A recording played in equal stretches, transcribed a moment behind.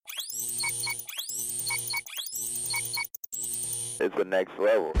is the next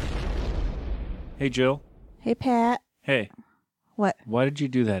level. Hey, Jill. Hey, Pat. Hey. What? Why did you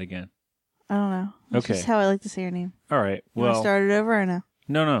do that again? I don't know. That's Okay. just how I like to say your name. All right. You want to start it over or no?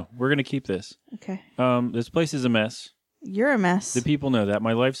 No. We're going to keep this. Okay. This place is a mess. You're a mess. The people know that.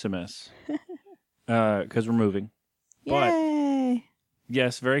 My life's a mess. Because we're moving. Yay. But,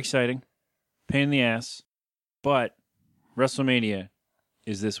 yes, very exciting. Pain in the ass. But WrestleMania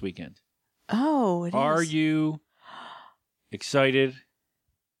is this weekend. Oh, it is. Are you excited?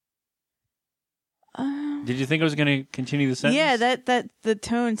 Did you think I was going to continue the sentence? Yeah, that the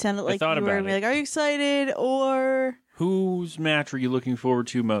tone sounded like you were going to be like, are you excited? Or... Whose match are you looking forward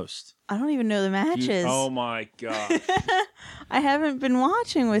to most? I don't even know the matches. Oh, my God. I haven't been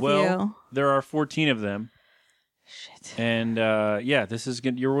watching with you. There are 14 of them. Shit. And, this is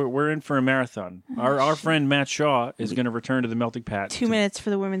good. We're in for a marathon. Our friend Matt Shaw is going to return to the Melting Pat. 2 minutes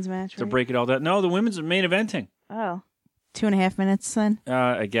for the women's match, to break it all down. No, the women's main eventing. Oh. 2.5 minutes then?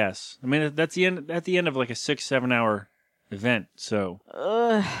 I guess. I mean, that's the end. At the end of like a 6-7 hour event. So,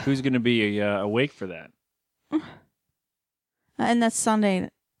 who's going to be awake for that? And that's Sunday.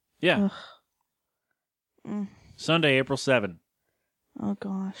 Yeah. Sunday, April 7. Oh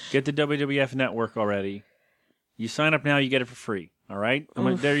gosh. Get the WWF network already. You sign up now, you get it for free. All right.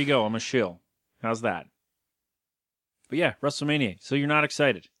 There you go. I'm a shill. How's that? But yeah, WrestleMania. So you're not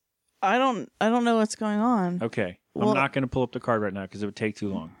excited? I don't know what's going on. Okay. Well, I'm not going to pull up the card right now because it would take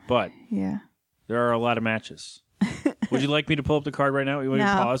too long. But yeah, there are a lot of matches. Would you like me to pull up the card right now? You want to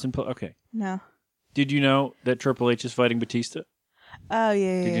pause and pull? Okay. No. Did you know that Triple H is fighting Batista? Oh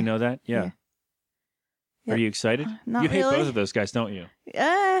yeah. Did you know that? Yeah. Are you excited? Not you hate really. both of those guys, don't you?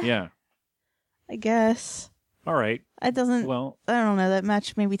 Yeah. I guess. All right. It doesn't. Well, I don't know. That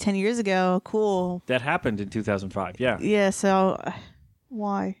match maybe 10 years ago. Cool. That happened in 2005. Yeah. Yeah. So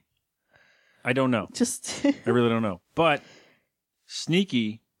why? I don't know. I really don't know. But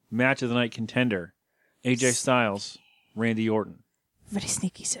sneaky match of the night contender, AJ Styles, Randy Orton. Very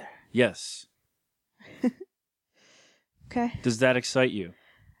sneaky, sir. Yes. Okay. Does that excite you?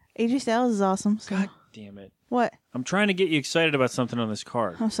 AJ Styles is awesome. So. God damn it. What? I'm trying to get you excited about something on this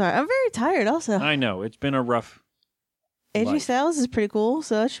card. I'm sorry. I'm very tired also. I know. It's been a rough AJ life. Styles is pretty cool,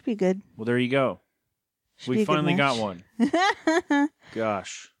 so that should be good. Well, there you go. We finally got one.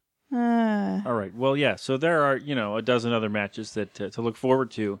 Gosh. All right. Well, yeah. So there are, a dozen other matches that to look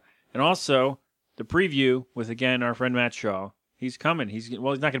forward to. And also, the preview with, again, our friend Matt Shaw. He's coming. He's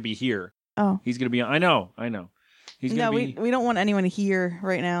not going to be here. Oh. He's going to be... I know. He's gonna be... we don't want anyone here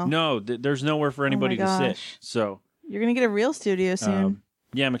right now. No, there's nowhere for anybody to sit. So you're going to get a real studio soon.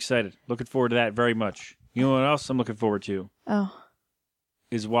 Yeah, I'm excited. Looking forward to that very much. You know what else I'm looking forward to? Oh.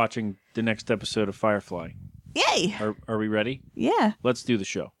 Is watching the next episode of Firefly. Yay! Are we ready? Yeah. Let's do the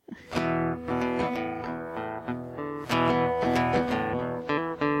show.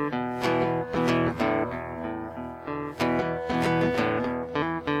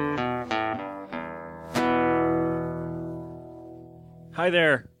 Hi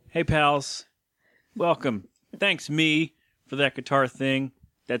there. Hey, pals. Welcome. Thanks, me, for that guitar thing.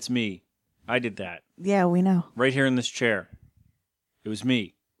 That's me. I did that. Yeah, we know. Right here in this chair. It was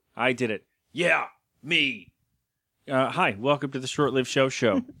me. I did it. Yeah, me. Hi, welcome to the Short-Lived Show.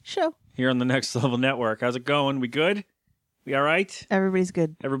 Show. Here on the Next Level Network. How's it going? We good? We all right? Everybody's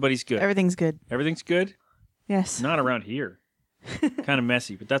good. Everybody's good. Everything's good. Everything's good? Yes. Not around here. Kind of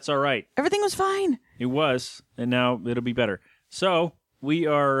messy, but that's all right. Everything was fine. It was, and now it'll be better. So, we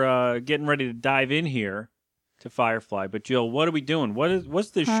are getting ready to dive in here to Firefly. But, Jill, what are we doing?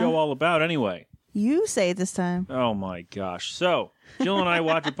 What's this show all about anyway? You say it this time. Oh, my gosh. So, Jill and I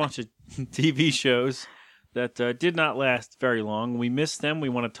watch a bunch of TV shows that did not last very long. We missed them. We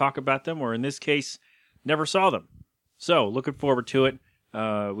want to talk about them, or in this case, never saw them. So, looking forward to it.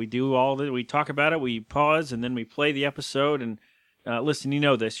 We do all that. We talk about it. We pause, and then we play the episode. And listen, you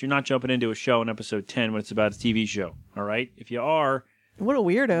know this. You're not jumping into a show in episode 10 when it's about a TV show. All right? If you are... What a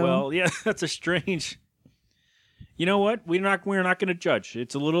weirdo. Well, yeah, that's a strange... You know what? We're not going to judge.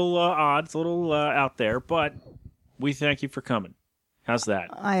 It's a little odd. It's a little out there, but we thank you for coming. How's that?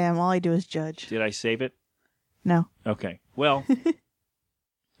 I am. All I do is judge. Did I save it? No. Okay. Well,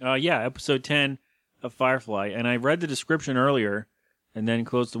 episode 10 of Firefly, and I read the description earlier and then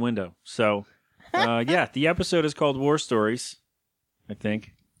closed the window. So, the episode is called War Stories, I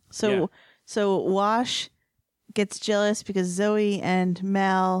think. So Wash gets jealous because Zoe and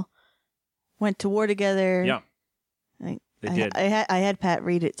Mal went to war together. Yeah. They did. I had Pat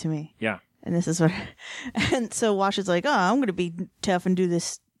read it to me. Yeah. And this is what... And so Wash is like, I'm going to be tough and do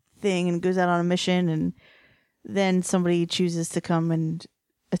this thing, and goes out on a mission, and then somebody chooses to come and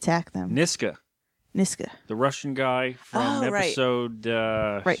attack them. Niska. Niska. The Russian guy from episode...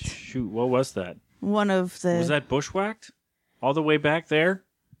 Right. Shoot, what was that? One of the... Was that Bushwhacked? All the way back there?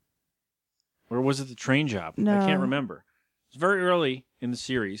 Or was it the train job? No. I can't remember. It was very early in the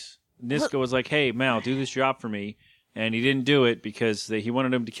series. Niska was like, hey, Mal, do this job for me. And he didn't do it because he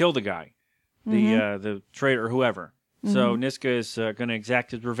wanted him to kill the guy. The traitor or whoever. So Niska is going to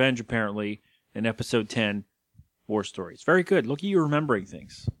exact his revenge, apparently, in episode 10, War Stories. Very good. Look at you remembering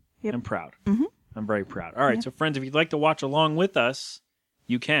things. Yep. I'm proud. Mm-hmm. I'm very proud. All right, so friends, if you'd like to watch along with us,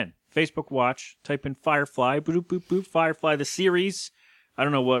 you can. Facebook Watch, type in Firefly, boop, boop, boop, Firefly, the series. I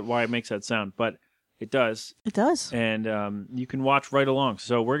don't know why it makes that sound, but it does. It does. And you can watch right along.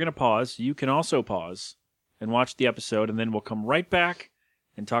 So we're going to pause. You can also pause and watch the episode, and then we'll come right back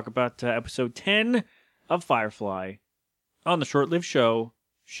and talk about episode 10 of Firefly on the Short-Lived Show.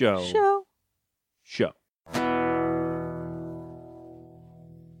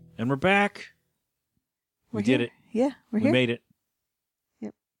 And we're back. We did it. Yeah, we here. made it.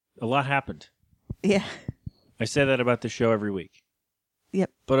 Yep. A lot happened. Yeah. I say that about this show every week.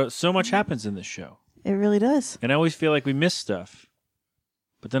 Yep. But so much happens in this show. It really does. And I always feel like we miss stuff.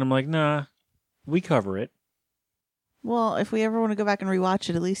 But then I'm like, nah, we cover it. Well, if we ever want to go back and rewatch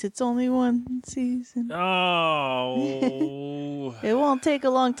it, at least it's only one season. Oh. It won't take a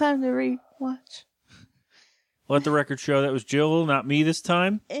long time to rewatch. Let the record show that was Jill, not me this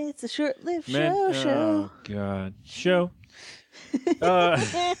time. It's a short-lived show. Oh, God. Show.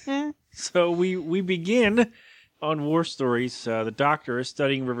 So we begin on War Stories. The Doctor is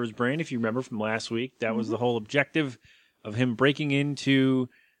studying River's brain, if you remember from last week. That was the whole objective of him breaking into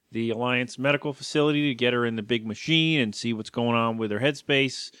the Alliance medical facility to get her in the big machine and see what's going on with her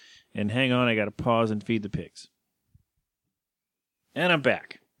headspace. And hang on, I got to pause and feed the pigs. And I'm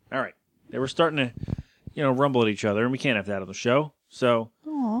back. All right. They were starting to, rumble at each other, and we can't have that on the show. So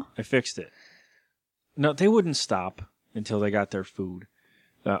I fixed it. No, they wouldn't stop until they got their food.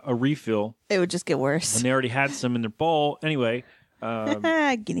 A refill. It would just get worse. And they already had some in their bowl. Anyway,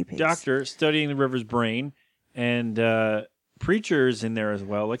 guinea pigs. Doctor studying the River's brain, and Preacher's in there as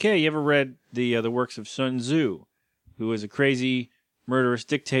well. Like, hey, you ever read the works of Sun Tzu, who was a crazy, murderous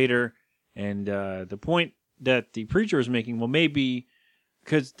dictator? And the point that the Preacher is making, well, maybe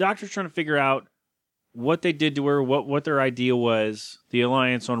because Doctor's trying to figure out what they did to her, what their idea was, the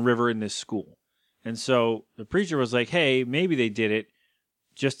alliance on River in this school. And so the Preacher was like, hey, maybe they did it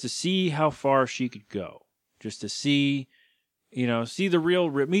just to see how far she could go, just to see, meet the real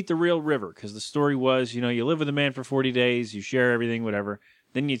River. Because the story was, you live with a man for 40 days, you share everything, whatever.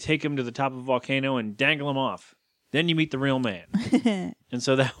 Then you take him to the top of a volcano and dangle him off. Then you meet the real man. And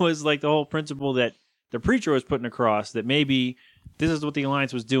so that was like the whole principle that the Preacher was putting across, that maybe this is what the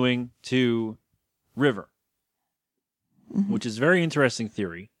Alliance was doing to River, which is a very interesting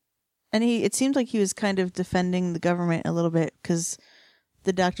theory. And it seemed like he was kind of defending the government a little bit, because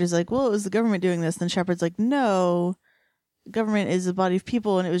the Doctor's like, well, it was the government doing this. Then Shepard's like, no, the government is a body of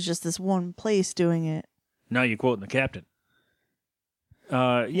people, and it was just this one place doing it. Now you're quoting the captain.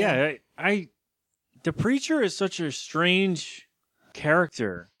 The Preacher is such a strange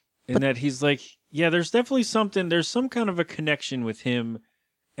character in that he's like, there's definitely something, there's some kind of a connection with him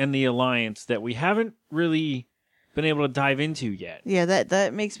and the Alliance that we haven't really been able to dive into yet. Yeah,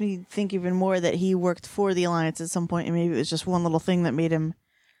 that makes me think even more that he worked for the Alliance at some point, and maybe it was just one little thing that made him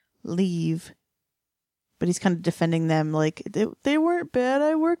leave. But he's kind of defending them like, they weren't bad,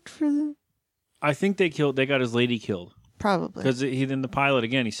 I worked for them. I think they got his lady killed. Probably. Because in the pilot,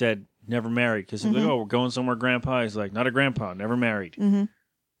 again, he said, never married. Because he's like, we're going somewhere, Grandpa. He's like, not a grandpa, never married. Mm-hmm.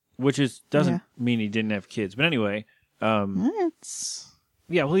 Which doesn't mean he didn't have kids. But anyway. It's...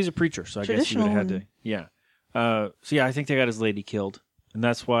 Yeah, well, he's a preacher, so I guess he would have had to. Yeah. I think they got his lady killed. And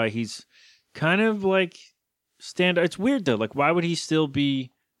that's why he's kind of like It's weird, though. Like, why would he still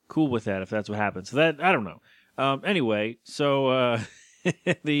be cool with that if that's what happens? So that, I don't know. Anyway, so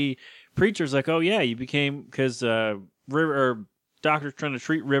the Preacher's like, oh, yeah, you became, because Doctor's trying to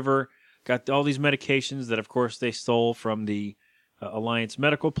treat River, got all these medications that, of course, they stole from the Alliance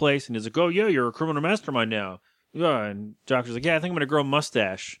medical place, and he's like, oh, yeah, you're a criminal mastermind now. Yeah, and Doctor's like, yeah, I think I'm going to grow a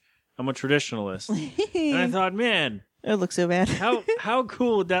mustache. I'm a traditionalist. And I thought, man. It looks so bad. how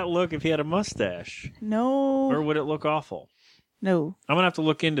cool would that look if he had a mustache? No. Or would it look awful? No. I'm going to have to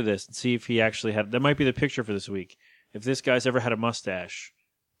look into this and see if he actually had. That might be the picture for this week. If this guy's ever had a mustache,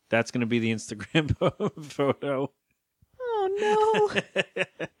 that's going to be the Instagram photo. Oh,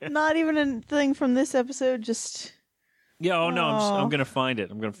 no. Not even a thing from this episode, just... Yeah, no, I'm going to find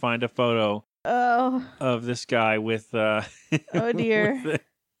it. I'm going to find a photo of this guy with... oh, dear.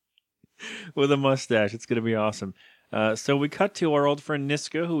 with a mustache. It's going to be awesome. So we cut to our old friend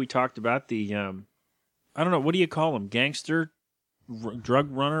Niska, who we talked about, the I don't know. What do you call him? Gangster,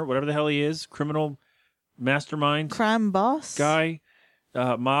 drug runner, whatever the hell he is, criminal mastermind, Crime boss guy,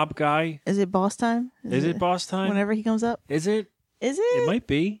 mob guy. Is it boss time? Is it boss time? Whenever he comes up. Is it? Is it? It might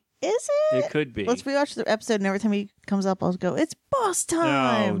be. Is it? It could be. Let's rewatch the episode, and every time he comes up, I'll go, "It's boss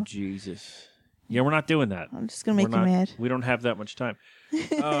time." Oh Jesus! Yeah, we're not doing that. I'm just gonna make you mad. We don't have that much time.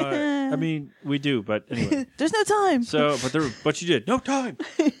 I mean, we do, but anyway. There's no time. So, but you did no time.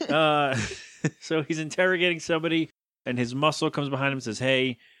 So he's interrogating somebody, and his muscle comes behind him and says,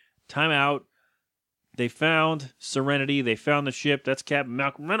 "Hey, time out. They found Serenity. They found the ship. That's Captain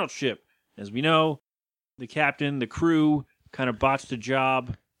Malcolm Reynolds' ship. As we know, the captain, the crew, kind of botched the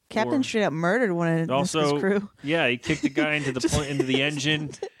job. Captain straight up murdered one of his crew. Yeah, he kicked the guy into the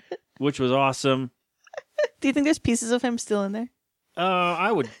engine, which was awesome. Do you think there's pieces of him still in there?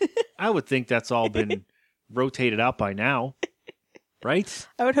 I would think that's all been rotated out by now, right?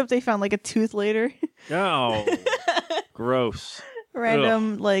 I would hope they found like a tooth later. Oh, gross.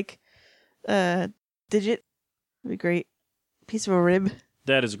 Random digit. Would be great. Piece of a rib.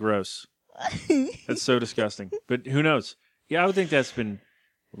 That is gross. That's so disgusting. But who knows? Yeah, I would think that's been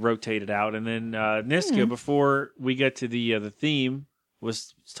rotated out. And then Niska, before we get to the theme,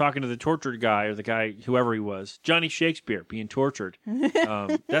 was talking to the tortured guy, or the guy, whoever he was, Johnny Shakespeare, being tortured.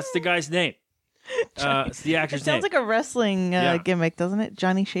 That's the guy's name. It's the actor's name. It sounds like a wrestling gimmick, doesn't it?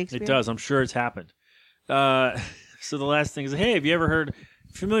 Johnny Shakespeare. It does. I'm sure it's happened. So the last thing is, hey, have you ever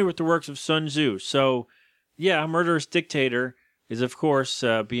familiar with the works of Sun Tzu? So, yeah, a murderous dictator is, of course,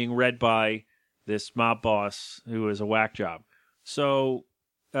 being read by this mob boss who is a whack job. So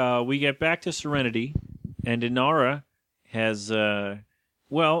we get back to Serenity, and Inara has,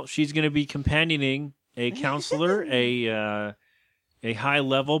 she's going to be companioning a counselor, a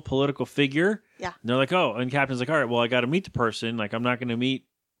high-level political figure. Yeah. And they're like, oh, and Captain's like, all right, well, I got to meet the person. Like, I'm not going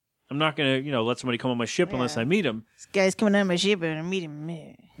to, let somebody come on my ship unless I meet him. This guy's coming on my ship and I meet him.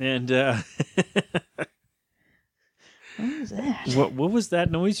 And, what was that? What was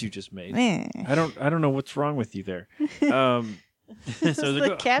that noise you just made? I don't know what's wrong with you there. So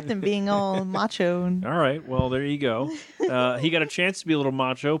the captain being all macho. All right, well there you go. He got a chance to be a little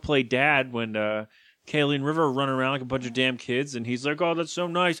macho, play dad when Kaylee and River are running around like a bunch of damn kids, and he's like, "Oh, that's so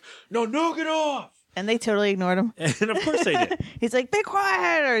nice." No, knock it off. And they totally ignored him. And of course they did. He's like, "Be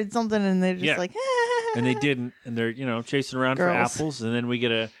quiet," or something, and they're just like, and they didn't, and they're chasing around for apples, and then we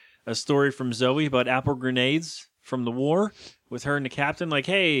get a story from Zoe about apple grenades from the war with her and the captain. Like,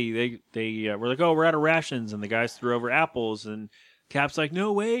 hey, they were like, oh, we're out of rations, and the guys threw over apples, and Cap's like,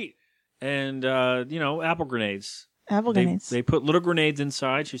 no, wait, and apple grenades. Apple grenades. They put little grenades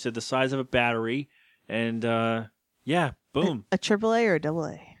inside. She said the size of a battery, and boom. A AAA or a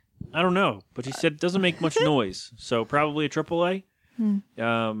AA? I don't know, but he said it doesn't make much noise, so probably a AAA.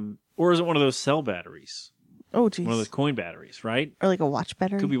 Or is it one of those cell batteries? Oh, geez. One of those coin batteries, right? Or like a watch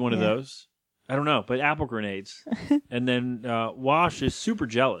battery? Could be one of those. I don't know, but apple grenades. And then Wash is super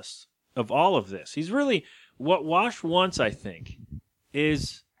jealous of all of this. He's really, what Wash wants, I think,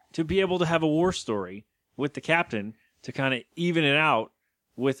 is to be able to have a war story with the captain to kind of even it out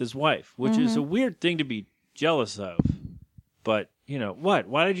with his wife, which is a weird thing to be jealous of. But, what?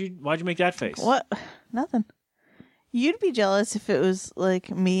 Why'd you make that face? What? Nothing. You'd be jealous if it was like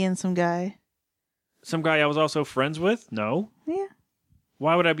me and some guy. Some guy I was also friends with? No. Yeah.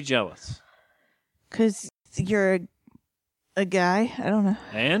 Why would I be jealous? Because you're a guy. I don't know.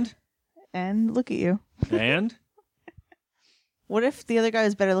 And look at you. And? What if the other guy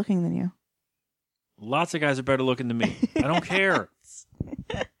was better looking than you? Lots of guys are better looking than me. I don't care.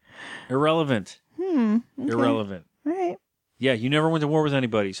 Irrelevant. Okay. Irrelevant. All right. Yeah, you never went to war with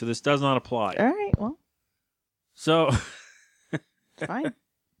anybody, so this does not apply. All right, well. So. Fine.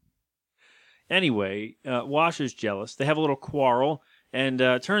 Anyway, Wash is jealous. They have a little quarrel. And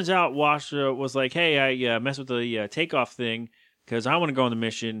turns out Wash was like, hey, I messed with the takeoff thing because I want to go on the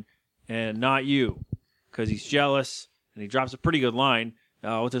mission and not you. Because he's jealous. And he drops a pretty good line.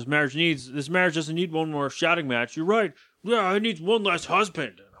 What this marriage doesn't need one more shouting match. You're right. Yeah, it needs one less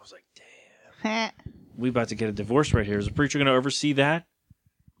husband. And I was like, damn. We about to get a divorce right here. Is the preacher going to oversee that?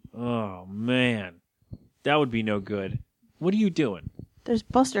 Oh, man. That would be no good. What are you doing? There's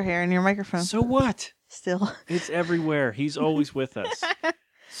Buster hair in your microphone. So what? Still. It's everywhere. He's always with us.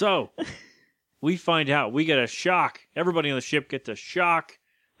 So, we find out. We get a shock. Everybody on the ship gets a shock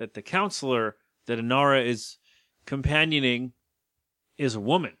that the counselor that Inara is companioning is a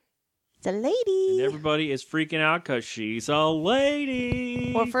woman. It's a lady. And everybody is freaking out because she's a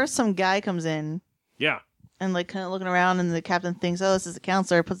lady. Well, first some guy comes in. Yeah. And like kind of looking around, and the captain thinks, oh, this is the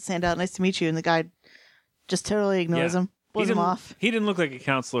counselor. Puts his hand out. Nice to meet you. And the guy just totally ignores him. Blows him off. He didn't look like a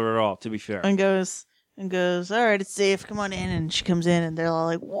counselor at all, to be fair. And goes, and goes, all right, it's safe. Come on in. And she comes in and they're all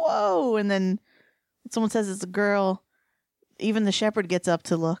like, whoa. And then someone says it's a girl. Even the shepherd gets up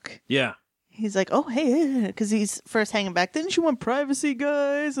to look. Yeah. He's like, oh, hey, because he's first hanging back. Didn't you want privacy,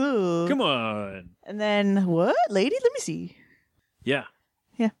 guys? Oh. Come on. And then, what? Lady? Let me see. Yeah.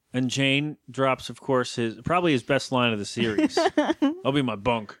 Yeah. And Jane drops, of course, probably his best line of the series. I'll be in my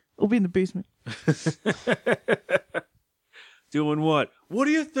bunk. I'll be in the basement. Doing what? What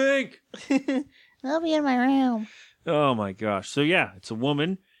do you think? I'll be in my room. Oh, my gosh. So, yeah, it's a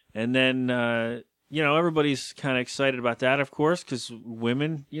woman. And then, everybody's kind of excited about that, of course, because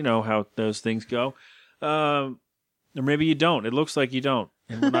women, you know how those things go. Or maybe you don't. It looks like you don't.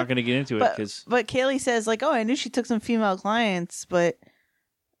 And we're not going to get into it. But Kaylee says, like, oh, I knew she took some female clients, but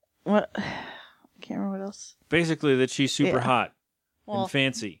what? I can't remember what else. Basically, that she's super hot Well, and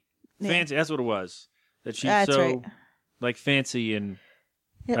fancy. yeah. Fancy, that's what it was. That she's That's so, right. like, fancy and,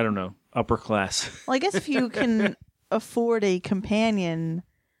 Yep. I don't know, upper class. Well, I guess if you can afford a companion,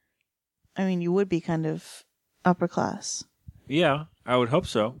 I mean, you would be kind of upper class. Yeah, I would hope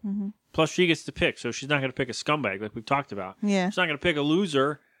so. Mm-hmm. Plus, she gets to pick, so she's not going to pick a scumbag like we've talked about. Yeah. She's not going to pick a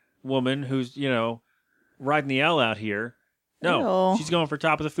loser woman who's, riding the L out here. No, Ew. she's going for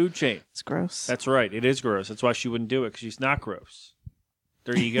top of the food chain. It's gross. That's right. It is gross. That's why she wouldn't do it, because she's not gross.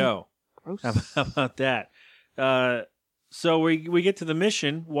 There you go. Gross. How about that? So we get to the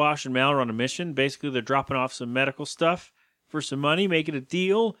mission. Wash and Mal are on a mission. Basically, they're dropping off some medical stuff for some money, making a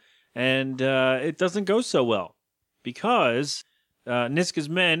deal, and it doesn't go so well because Niska's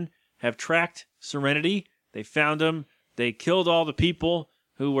men have tracked Serenity. They found him. They killed all the people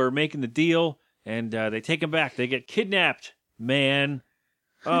who were making the deal, and they take him back. They get kidnapped. Man,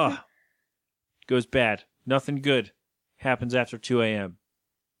 goes bad. Nothing good happens after 2 a.m.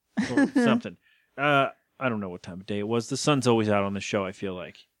 or something. I don't know what time of day it was. The sun's always out on the show, I feel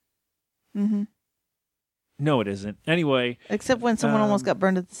like. Mm-hmm. No, it isn't. Anyway. Except when someone almost got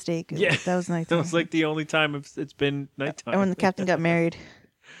burned at the stake. Yeah. That was nighttime. That was like the only time it's been nighttime. And when the captain got married.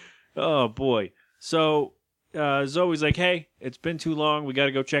 Oh, boy. So Zoe's like, hey, it's been too long. We got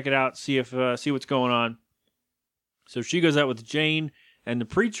to go check it out, see what's going on. So she goes out with Jane, and the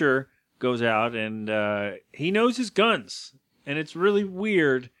preacher goes out, and he knows his guns. And it's really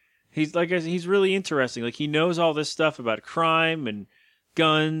weird. He's really interesting. Like, he knows all this stuff about crime and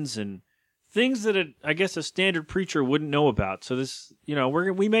guns and things that I guess a standard preacher wouldn't know about. So this,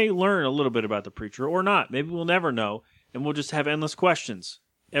 we may learn a little bit about the preacher or not. Maybe we'll never know, and we'll just have endless questions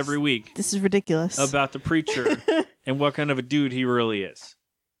every week. This is ridiculous. About the preacher and what kind of a dude he really is.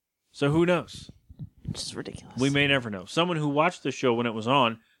 So who knows? Just ridiculous. We may never know. Someone who watched the show when it was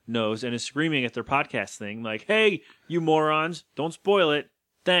on knows and is screaming at their podcast thing like, hey, you morons, don't spoil it.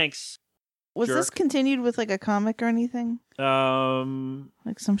 Thanks. Was jerk. this continued with like a comic or anything?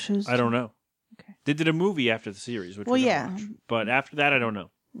 Like some shows? I don't know. Okay. They did a movie after the series, which Well, we yeah. watch. But after that, I don't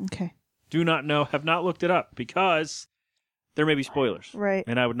know. Okay. Do not know. Have not looked it up because there may be spoilers. Right.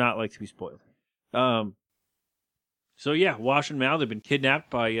 And I would not like to be spoiled. So yeah, Wash and Mal, they've been kidnapped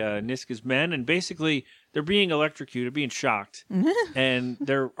by Niska's men, and basically they're being electrocuted, being shocked, and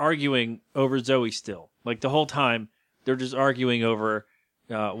they're arguing over Zoe still. Like the whole time, they're just arguing over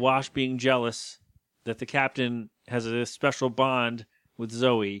Wash being jealous that the captain has a special bond with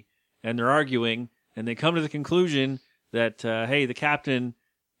Zoe, and they're arguing, and they come to the conclusion that, hey, the captain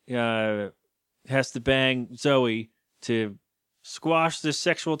has to bang Zoe to squash this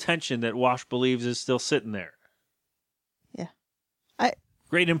sexual tension that Wash believes is still sitting there. Yeah.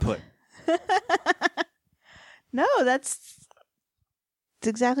 Great input. No, that's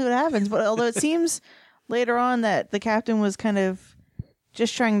exactly what happens. But although it seems later on that the captain was kind of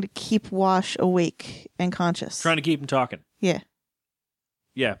just trying to keep Wash awake and conscious. Trying to keep him talking. Yeah.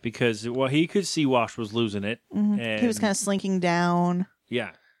 Yeah, because he could see Wash was losing it. Mm-hmm. And He was kind of slinking down.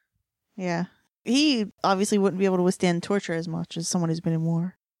 Yeah. Yeah. He obviously wouldn't be able to withstand torture as much as someone who's been in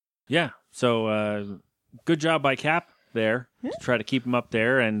war. Yeah. So good job by Cap there to try to keep him up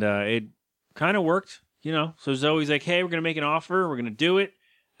there. And it kind of worked, So Zoe's like, hey, we're going to make an offer. We're going to do it.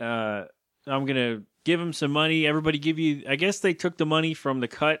 I'm going to give him some money. Everybody give you... I guess they took the money from the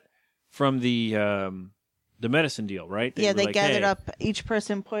cut from the medicine deal, right? They like, gathered hey. up. Each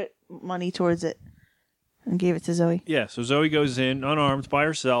person put money towards it and gave it to Zoe. Yeah, so Zoe goes in unarmed by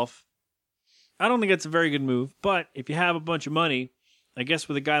herself. I don't think that's a very good move, but if you have a bunch of money, I guess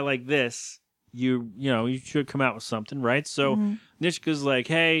with a guy like this, you should come out with something, right? So Nishka's like,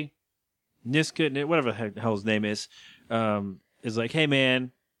 hey, Niska, whatever the hell his name is like, hey,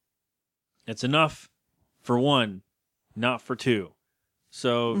 man, it's enough for one, not for two.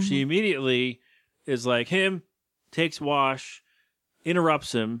 So she immediately is like, takes Wash,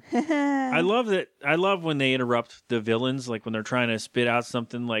 interrupts him. I love that. I love when they interrupt the villains, like when they're trying to spit out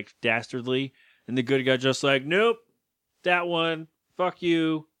something like dastardly, and the good guy just like, nope, that one, fuck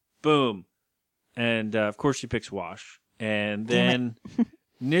you, boom. And of course she picks Wash. And then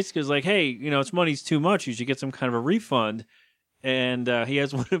Niska's like, hey, it's money's too much. You should get some kind of a refund. And he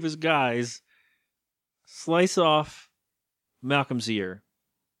has one of his guys slice off Malcolm's ear,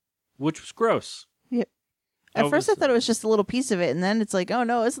 which was gross. Yep. At first I thought it was just a little piece of it, and then it's like, oh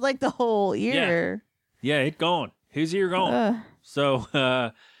no, it's like the whole ear. Yeah, it gone. His ear gone.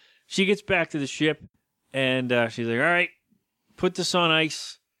 So she gets back to the ship, and she's like, all right, put this on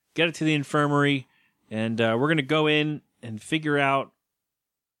ice, get it to the infirmary, and we're going to go in and figure out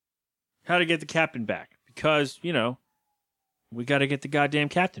how to get the captain back. Because, we got to get the goddamn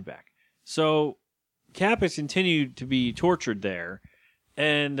captain back. So Cap has continued to be tortured there,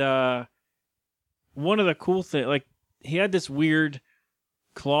 and one of the cool things, like, he had this weird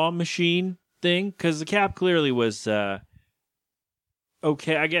claw machine thing, because the Cap clearly was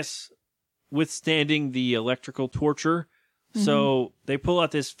okay, I guess, withstanding the electrical torture. Mm-hmm. So they pull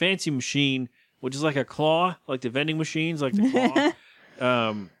out this fancy machine, which is like a claw, like the vending machines, like the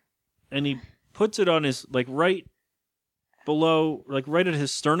claw. And he puts it on his, like, right below, like, right at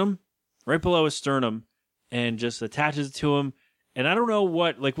his sternum, right below his sternum, and just attaches it to him. And I don't know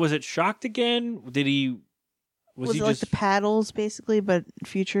what, like, was it shocked again? Was he it just like the paddles, basically, but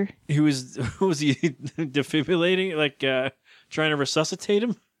future? Was he defibrillating, like, trying to resuscitate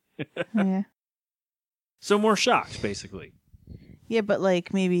him? Yeah. So more shocks, basically. Yeah, but,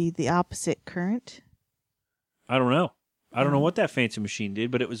 like, maybe the opposite current? I don't know. I don't know what that fancy machine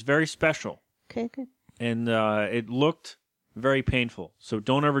did, but it was very special. Okay, good. And it looked very painful. So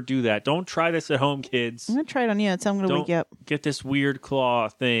don't ever do that. Don't try this at home, kids. I'm going to try it on you. That's how I'm going to wake you up. Get this weird claw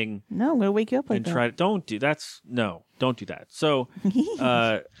thing. No, I'm going to wake you up like and that. Try it. Don't do that. So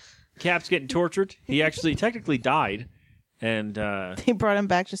Cap's getting tortured. He actually technically died. And they brought him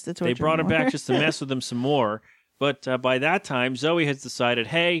back just to torture him. They brought him back just to mess with him some more. But by that time, Zoe has decided,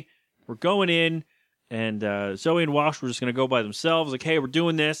 hey, we're going in. And Zoe and Wash were just going to go by themselves. Like, hey, we're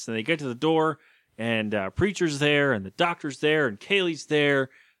doing this. And they get to the door. And Preacher's there. And the doctor's there. And Kaylee's there.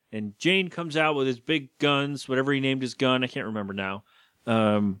 And Jane comes out with his big guns. Whatever he named his gun. I can't remember now.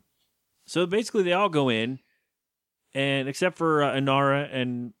 So basically, they all go in. And except for Inara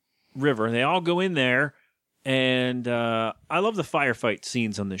and River. They all go in there. And I love the firefight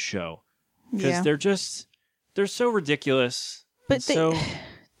scenes on this show. Because they're so ridiculous. But they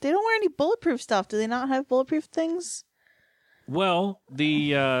don't wear any bulletproof stuff. Do they not have bulletproof things? Well,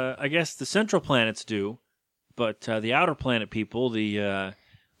 I guess the central planets do, but the outer planet people, the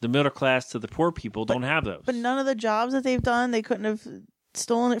middle class to the poor people, don't have those. But none of the jobs that they've done, they couldn't have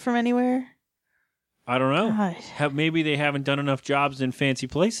stolen it from anywhere? I don't know. Maybe they haven't done enough jobs in fancy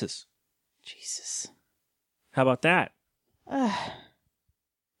places. Jesus. How about that? I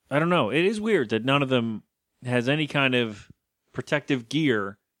don't know. It is weird that none of them has any kind of protective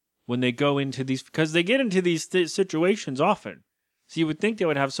gear when they go into these, because they get into these situations often. So you would think they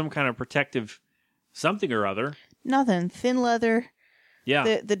would have some kind of protective something or other. Nothing. Thin leather.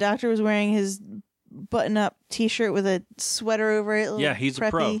 Yeah. The doctor was wearing his button-up T-shirt with a sweater over it. Yeah, he's preppy.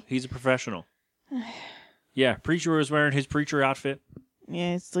 A pro. He's a professional. Yeah, Preacher was wearing his preacher outfit.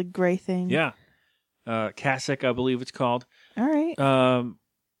 Yeah, it's the gray thing. Yeah. Cassock, I believe it's called. All right.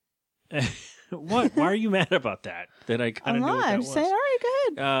 What? Why are you mad about that? That I kind of know what that was. I'm saying, all right,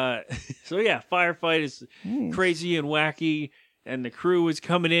 go ahead. So yeah, firefight is crazy and wacky, and the crew is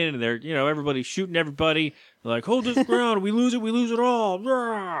coming in, and they're, everybody's shooting everybody. They're like, hold this ground, we lose it all.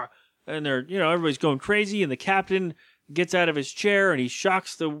 And they're, everybody's going crazy, and the captain gets out of his chair, and he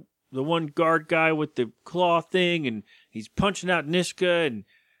shocks the one guard guy with the claw thing, and he's punching out Niska, and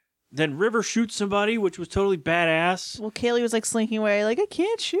then River shoots somebody, which was totally badass. Well, Kaylee was like slinking away, like, I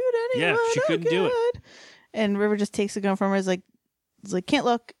can't shoot anyone. Yeah, she couldn't do it. And River just takes the gun from her. Is like, can't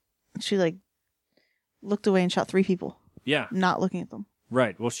look. She like looked away and shot 3 people. Yeah, not looking at them.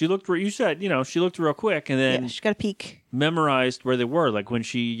 Right. Well, she looked. You said, she looked real quick, and then she got a peek. Memorized where they were. Like when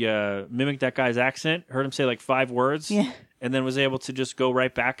she mimicked that guy's accent, heard him say like 5 words. Yeah, and then was able to just go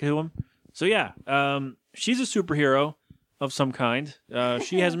right back to him. So yeah, she's a superhero of some kind.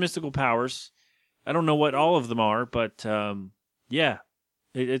 She has mystical powers. I don't know what all of them are, but yeah,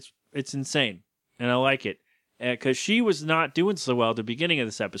 it's insane, and I like it because she was not doing so well at the beginning of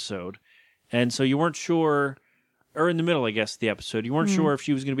this episode, and so you weren't sure, or in the middle, I guess, of the episode, you weren't sure if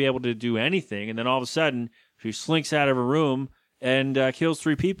she was going to be able to do anything, and then all of a sudden she slinks out of her room and kills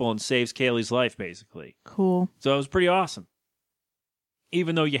 3 people and saves Kaylee's life, basically. Cool. So it was pretty awesome,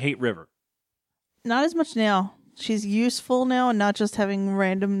 even though you hate River. Not as much now, she's useful now and not just having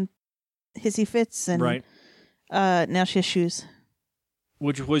random hissy fits. And right. Now she has shoes.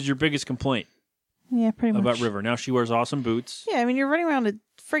 Which was your biggest complaint Yeah, pretty much. about River. Now she wears awesome boots. Yeah, I mean, you're running around a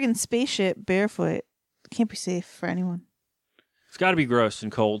friggin' spaceship barefoot. Can't be safe for anyone. It's got to be gross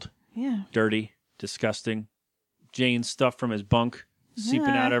and cold. Yeah. Dirty. Disgusting. Jane's stuff from his bunk seeping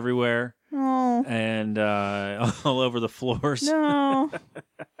out everywhere. Oh. And all over the floors. No.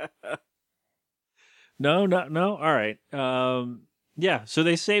 No. All right. Yeah, so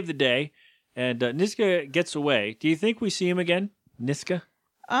they save the day, and Niska gets away. Do you think we see him again? Niska?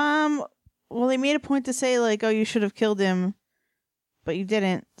 Well, they made a point to say, like, oh, you should have killed him, but you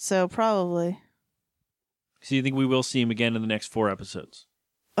didn't, so probably. So you think we will see him again in the next 4 episodes?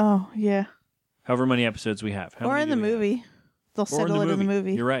 Oh, yeah. However many episodes we have. Or in the movie. They'll settle it in the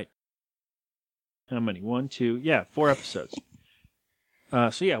movie. You're right. How many? 1, 2, yeah, 4 episodes.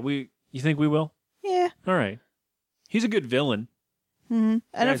 So yeah, you think we will? Yeah. All right. He's a good villain. Mm-hmm.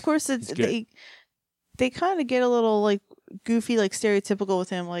 And of course, they kind of get a little like goofy, like stereotypical with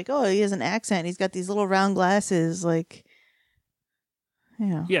him. Like, oh, he has an accent. He's got these little round glasses. Like,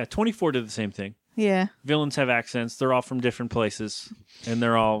 Yeah, 24 did the same thing. Yeah. Villains have accents. They're all from different places, and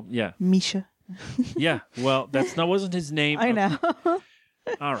they're all Misha. Yeah. Well, wasn't his name. I know.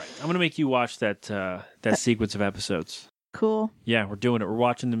 All right, I'm gonna make you watch that sequence of episodes. Cool. Yeah, we're doing it. We're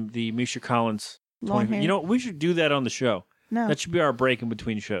watching the Misha Collins. Long hair. You know, we should do that on the show. No. That should be our break in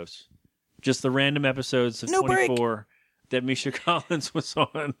between shows. Just the random episodes of 24 that Misha Collins was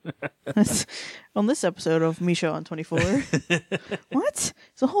on. On this episode of Misha on 24. What?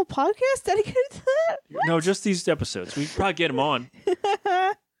 It's a whole podcast dedicated to that? What? No, just these episodes. We could probably get him on.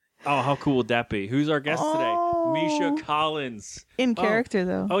 Oh, how cool would that be? Who's our guest today? Misha Collins. In character,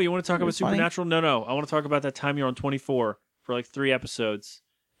 though. Oh, you want to talk about funny. Supernatural? No. I want to talk about that time you're on 24 for like 3 episodes,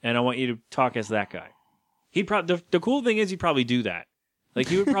 and I want you to talk as that guy. He'd probably the cool thing is he'd probably do that. Like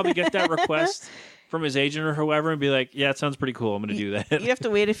he would probably get that request from his agent or whoever and be like, "Yeah, it sounds pretty cool. I'm going to do that." You have to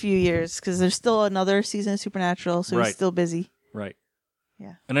wait a few years because there's still another season of Supernatural, so he's still busy. Right.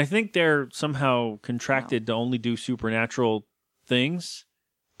 Yeah. And I think they're somehow contracted to only do Supernatural things.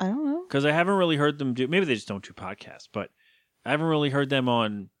 I don't know. Because I haven't really heard them do. Maybe they just don't do podcasts, but I haven't really heard them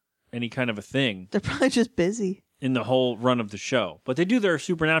on any kind of a thing. They're probably just busy in the whole run of the show. But they do their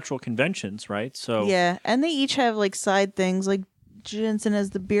Supernatural conventions, right? So yeah, and they each have like side things. Like Jensen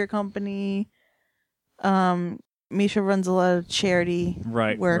has the beer company. Misha runs a lot of charity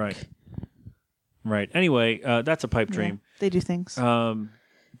work. Right. Anyway, that's a pipe dream. Yeah, they do things.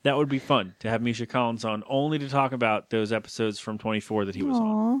 That would be fun to have Misha Collins on, only to talk about those episodes from 24 that he was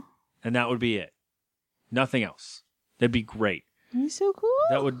on, and that would be it. Nothing else. That'd be great. He's so cool.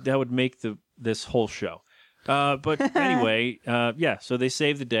 That would make this whole show. But anyway, yeah. So they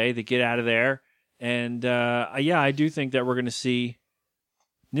save the day. They get out of there, and I do think that we're going to see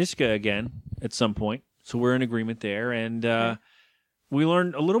Niska again at some point. So we're in agreement there, and we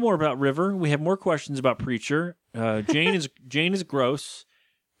learned a little more about River. We have more questions about Preacher. Jane is gross.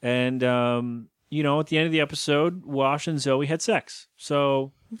 And, at the end of the episode, Wash and Zoe had sex.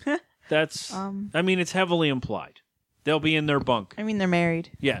 So that's, it's heavily implied. They'll be in their bunk. I mean, they're married.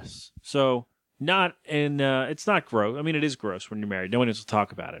 Yes. So it's not gross. I mean, it is gross when you're married. No one else will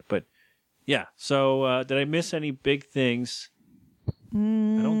talk about it. But yeah. So did I miss any big things? I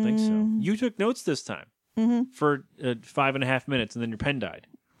don't think so. You took notes this time for 5.5 minutes and then your pen died.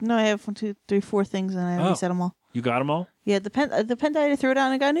 No, I have 1, 2, 3, 4 things and I already said them all. You got them all? Yeah, the pen died. I threw it out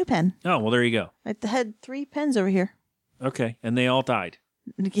and I got a new pen. Oh, well, there you go. I had 3 pens over here. Okay, and they all died.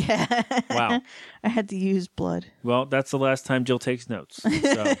 Yeah. Wow. I had to use blood. Well, that's the last time Jill takes notes. So.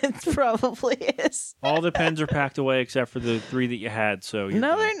 It probably is. All the pens are packed away except for the 3 that you had. So they're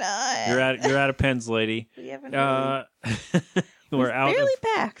not. You're out of pens, lady. We haven't barely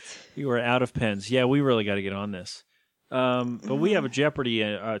packed. You are out of pens. Yeah, we really got to get on this. But we have a Jeopardy,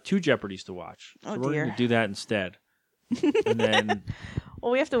 2 Jeopardies to watch. So we're going to do that instead. And then,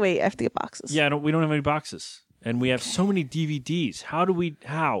 well, we have to wait. I have to get boxes. Yeah, we don't have any boxes, and we have so many DVDs.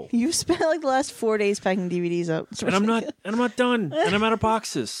 How? You've spent like the last 4 days packing DVDs up, and I'm not done, and I'm out of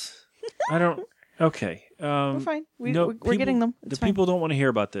boxes. I don't. Okay. We're fine. We're getting them. It's fine. People don't want to hear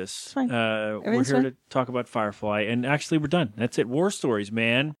about this. It's fine. We're here to talk about Firefly, and actually, we're done. That's it. War stories,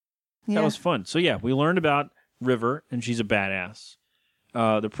 man. Yeah. That was fun. So yeah, we learned about River, and she's a badass.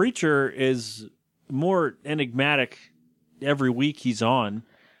 The Preacher is more enigmatic every week he's on.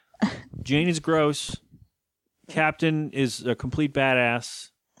 Jane is gross. Captain is a complete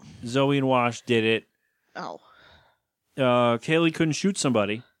badass. Zoe and Wash did it. Oh. Kaylee couldn't shoot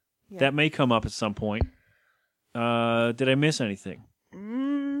somebody. Yeah. That may come up at some point. Did I miss anything?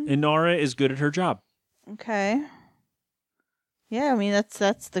 Inara is good at her job. Okay. Yeah, I mean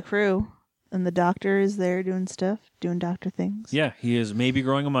that's the crew, and the doctor is there doing stuff, doing doctor things. Yeah, he is maybe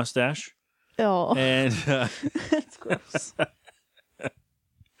growing a mustache. Oh, And that's gross.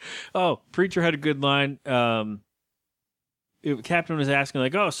 Preacher had a good line. Captain was asking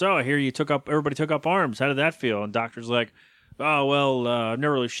like, "Oh, so I hear everybody took up arms. How did that feel?" And Doctor's like, "Oh, well, I've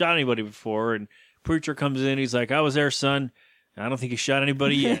never really shot anybody before." And Preacher comes in. He's like, "I was there, son. I don't think he shot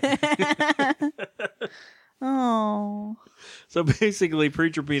anybody yet." Oh. So basically,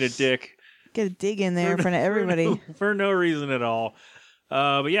 Preacher being a dick. Get a dig in there in front of everybody. For no reason at all.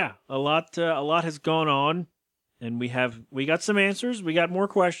 But yeah, a lot has gone on, and we got some answers. We got more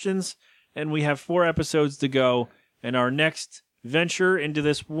questions, and we have 4 episodes to go. And our next venture into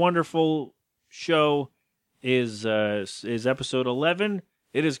this wonderful show is episode 11.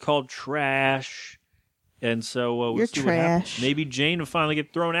 It is called Trash. And so we'll You're see what happens. trash. Maybe Jane will finally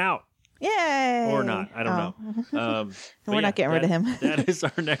get thrown out. Yay! Or not. I don't know. We're not getting rid of him. That is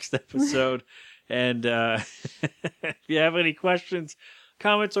our next episode. And if you have any questions,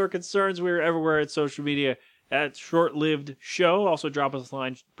 comments, or concerns, we're everywhere at social media at Short-Lived Show. Also, drop us a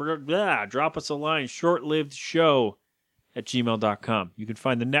line, shortlivedshow@gmail.com. You can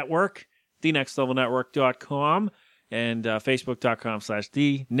find the network, thenextlevelnetwork.com, and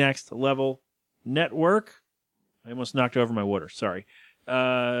facebook.com/thenextlevelnetwork. I almost knocked over my water. Sorry.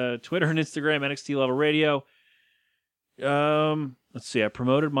 Twitter and Instagram, NXT Level Radio. Let's see. I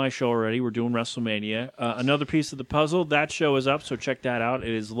promoted my show already. We're doing WrestleMania. Another piece of the puzzle. That show is up, so check that out.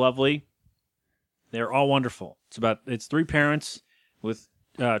 It is lovely. They're all wonderful. It's 3 parents with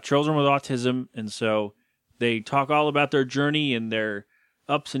children with autism, and so they talk all about their journey and their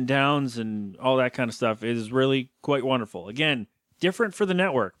ups and downs and all that kind of stuff. It is really quite wonderful. Again, different for the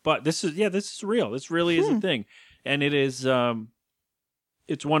network, but this is real. This really is a thing, and it is.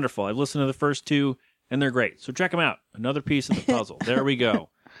 It's wonderful. I've listened to the first 2, and they're great. So check them out. Another piece of the puzzle. There we go.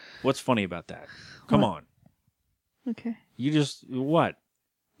 What's funny about that? Come on. Okay. You just what?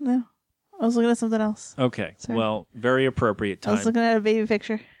 No. I was looking at something else. Okay. Sorry. Well, very appropriate time. I was looking at a baby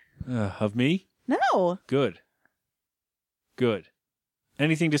picture. Of me? No. Good.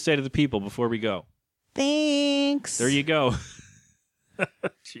 Anything to say to the people before we go? Thanks. There you go.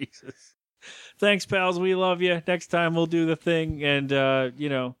 Jesus. Thanks, pals. We love you. Next time we'll do the thing and,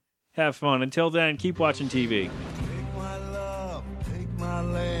 have fun. Until then, keep watching TV. Take my love, take my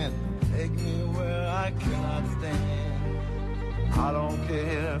land, take me where I cannot stand. I don't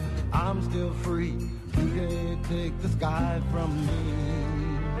care, I'm still free. You can't take the sky from me.